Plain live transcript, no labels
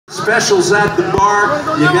specials at the bar.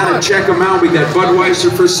 You gotta check them out. We got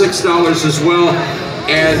Budweiser for $6 as well.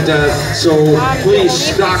 And so please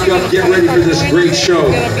stock up, get ready for this great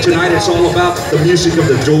show. Tonight it's all about the music of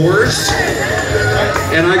the Doors.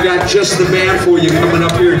 And I got just the man for you coming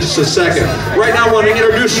up here in just a second. Right now I want to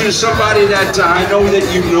introduce you to somebody that I know that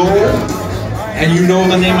you know. And you know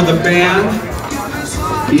the name of the band.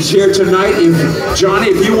 He's here tonight. Johnny,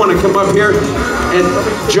 if you want to come up here. And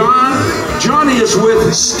Johnny is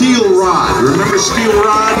with Steel Rod. Remember Steel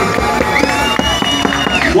Rod?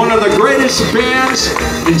 One of the greatest bands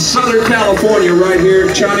in Southern California right here.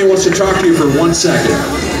 Johnny wants to talk to you for 1 second.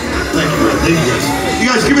 Thank you, man. Thank you guys. You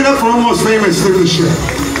guys give it up for Almost Famous. Look at the shit.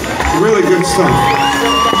 Really good stuff.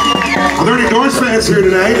 Are there any Doors fans here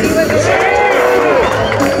tonight?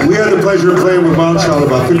 We had the pleasure of playing with Wild Child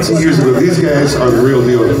about 15 years ago. These guys are the real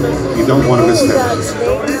deal. You don't want to miss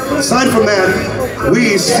them. Aside from that,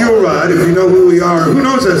 we, Steel Rod, if you know who we are, who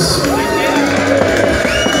knows us?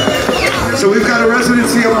 So we've got a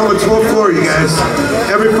residency up on the 12th floor, you guys.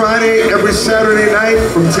 Every Friday, every Saturday night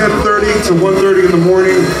from 10:30 to 1:30 in the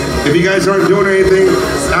morning. If you guys aren't doing anything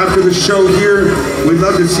after the show here, we'd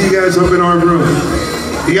love to see you guys up in our room.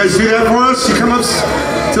 You guys do that for us? You come up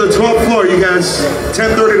to the 12th floor, you guys.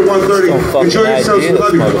 10:30 to 1:30. Enjoy yourselves. We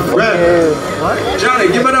love you. Red. Johnny,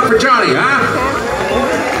 give it up for Johnny, huh?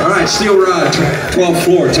 All right, Steel Rod, 12th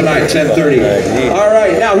floor tonight, 10:30. All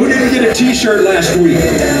right, now who didn't get a t-shirt last week?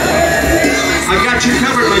 I got you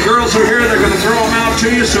covered. My girls are here. They're going to throw them out to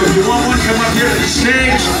you. So if you want one, come up here to the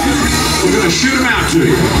stage. We're going to shoot them out to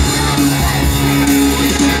you.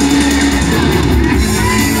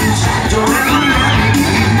 Don't ever let me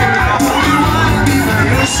be. I only want to be by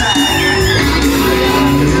your side.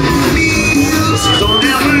 Don't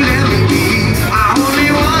ever let me be. I only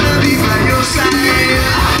want to be by your side.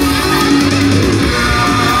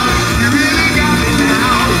 You really got me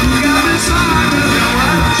now. You got me so I don't know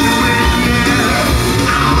what you're with.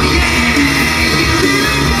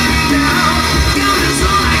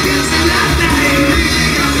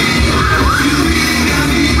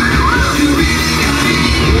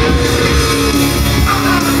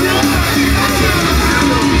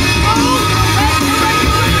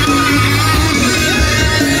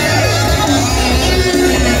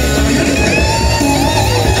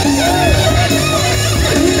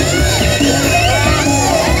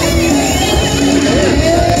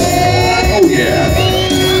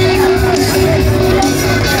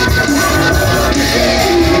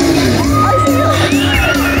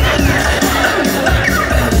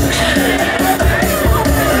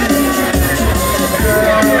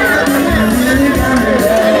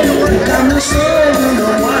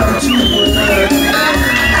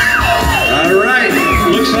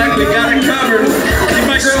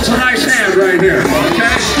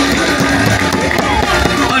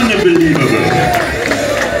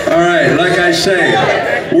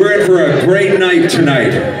 We're in for a great night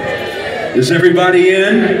tonight. Is everybody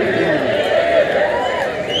in?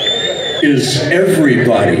 Is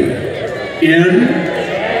everybody in?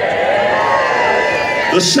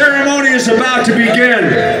 The ceremony is about to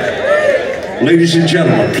begin. Ladies and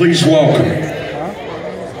gentlemen, please welcome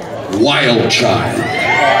Wild Child.